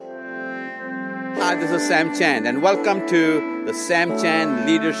Hi, this is Sam Chan, and welcome to the Sam Chan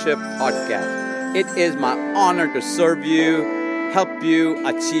Leadership Podcast. It is my honor to serve you, help you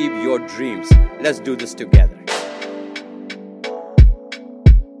achieve your dreams. Let's do this together.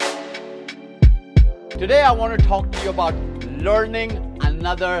 Today, I want to talk to you about learning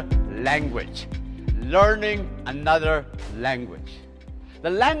another language. Learning another language. The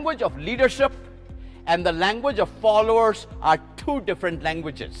language of leadership and the language of followers are two different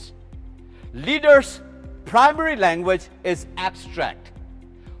languages. Leaders' primary language is abstract.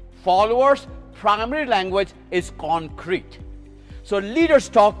 Followers' primary language is concrete. So leaders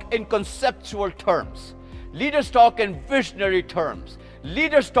talk in conceptual terms. Leaders talk in visionary terms.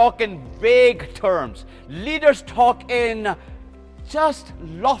 Leaders talk in vague terms. Leaders talk in just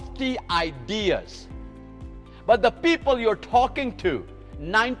lofty ideas. But the people you're talking to,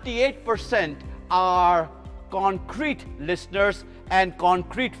 98% are concrete listeners and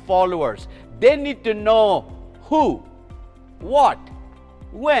concrete followers. They need to know who, what,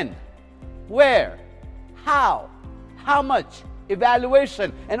 when, where, how much,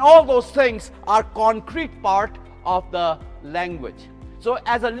 evaluation, and all those things are concrete part of the language. So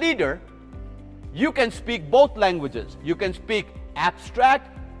as a leader, you can speak both languages. You can speak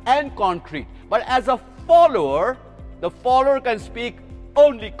abstract and concrete. But as a follower, the follower can speak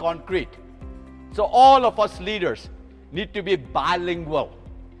only concrete. So all of us leaders need to be bilingual.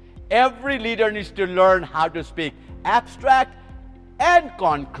 Every leader needs to learn how to speak abstract and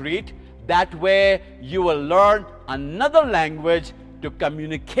concrete. That way you will learn another language to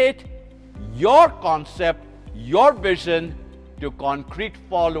communicate your concept, your vision to concrete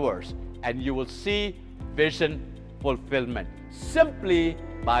followers, and you will see vision fulfillment simply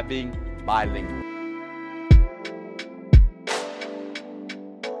by being bilingual.